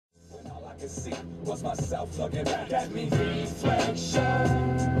could see was myself looking back at me. Reflection.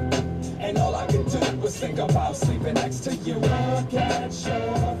 And all I could do was think about sleeping next to you. Look at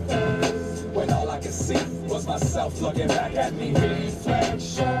your face. When all I could see was myself looking back at me.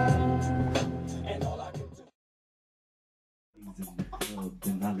 Reflection. And all I could do.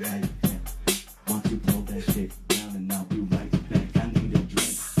 Then I like that. Once you pull that shit down and I'll be right back. I need a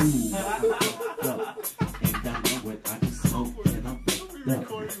drink. Ooh, and I know it. I can smoke and I'm fucked up.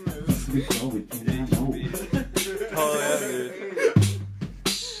 We throw it and I know. Oh yeah, dude.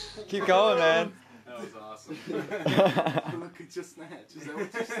 Keep going, man. That was awesome. Look at your snatch. Is that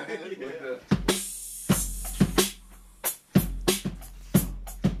what you said?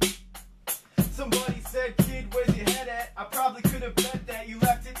 Somebody said, kid, where's your head at? I probably could have bet that you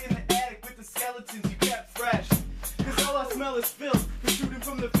left it in the attic with the skeletons you kept fresh. Cause all I smell is filth, protruding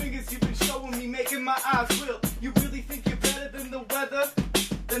from the fingers you've been showing me, making my eyes wilt. You really think you're better than the weather?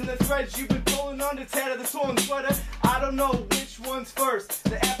 Than the threads you've been pulling on the tat of the torn sweater? I don't know which one's first,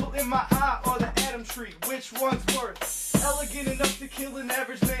 the apple in my eye or the Adam tree, which one's worse? Elegant enough to kill an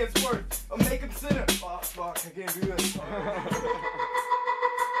average man's worth, or make him sinner. Oh fuck, I can't do this.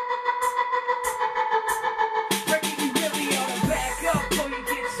 Reckon you really ought to back up, or you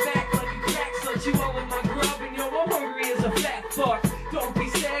get smacked like a crack slut. You all in my grub and yo, I'm hungry as a fat fuck. Don't be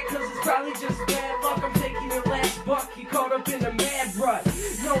sad, cause it's probably just bad luck. I'm taking your last buck, you caught up in a mad rut.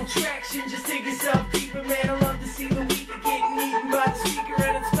 No traction, just dig yourself deeper, man. I love to see the weak getting eaten by the speaker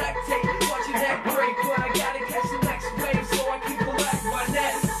and a spectate. Watching that break, but I gotta catch the next wave, so I can collect my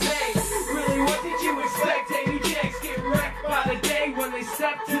net. Hey, really, what did you expect? Hey, you jacks get wrecked by the day when they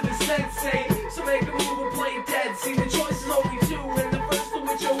step to the sensei. So make a move or play dead. See, the choice is only two, and the first of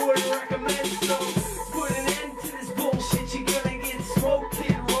which I would recommend. So put an end to this bullshit. You're gonna get smoked,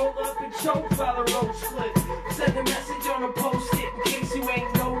 kid. Roll up and choke by the roach clip. Send a message on a post-it in case you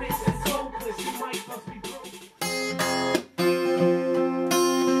ain't noticed. It's hopeless. You might must be broke.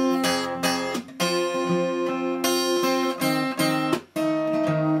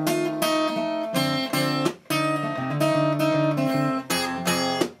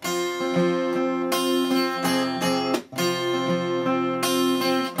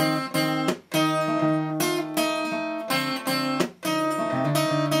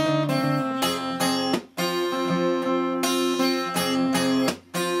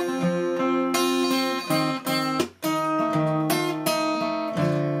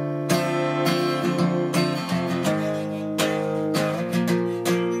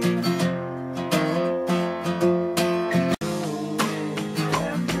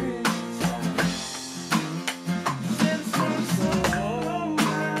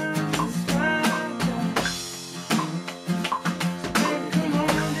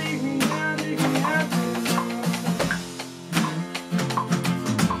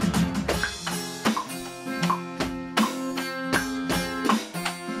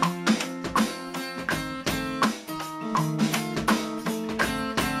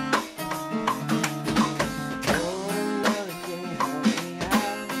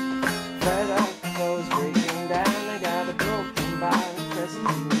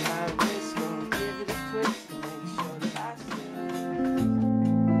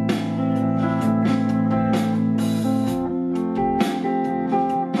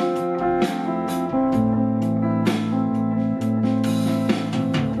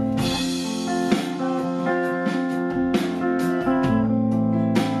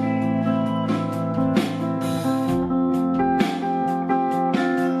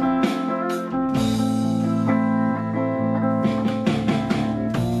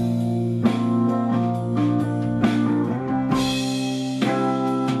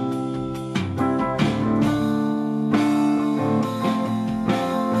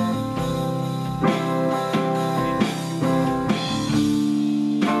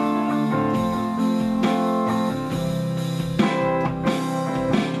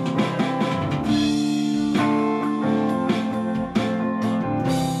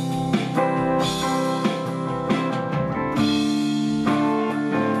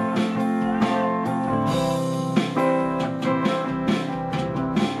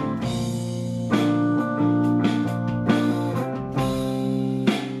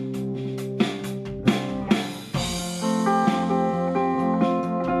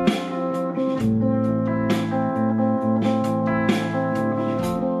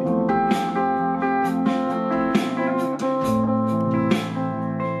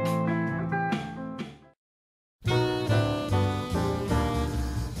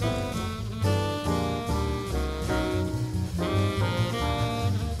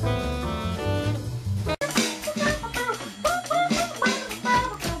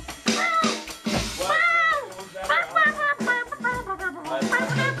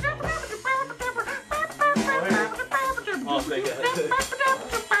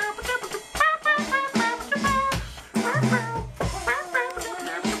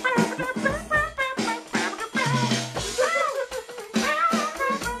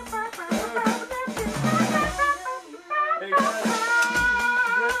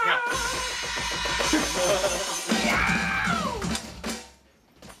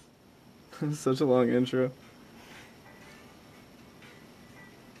 Such a long intro.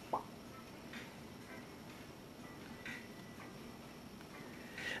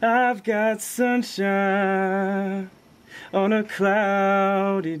 I've got sunshine on a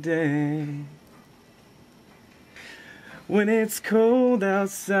cloudy day. When it's cold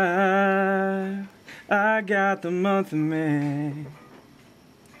outside, I got the month of May.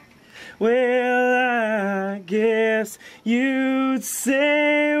 Well, I guess you'd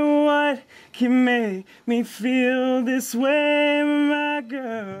say, what can make me feel this way, my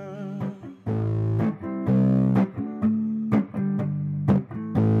girl?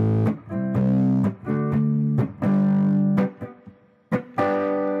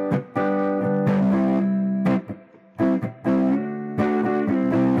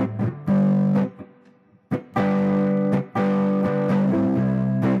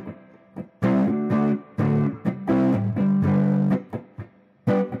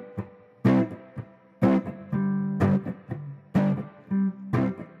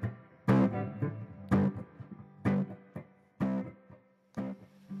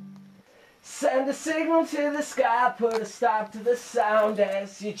 Send a signal to the sky, put a stop to the sound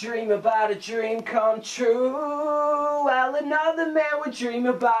as you dream about a dream come true. Well, another man would dream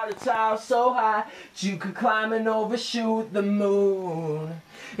about a tower so high that you could climb and overshoot the moon.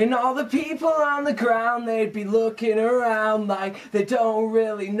 And all the people on the ground, they'd be looking around like they don't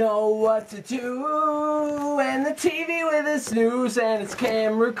really know what to do. And the TV with its news and its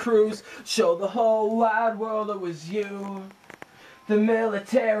camera crews show the whole wide world it was you. The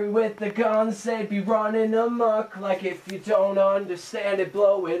military with the guns, they'd be running amok like if you don't understand it,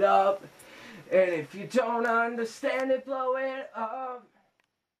 blow it up. And if you don't understand it, blow it up.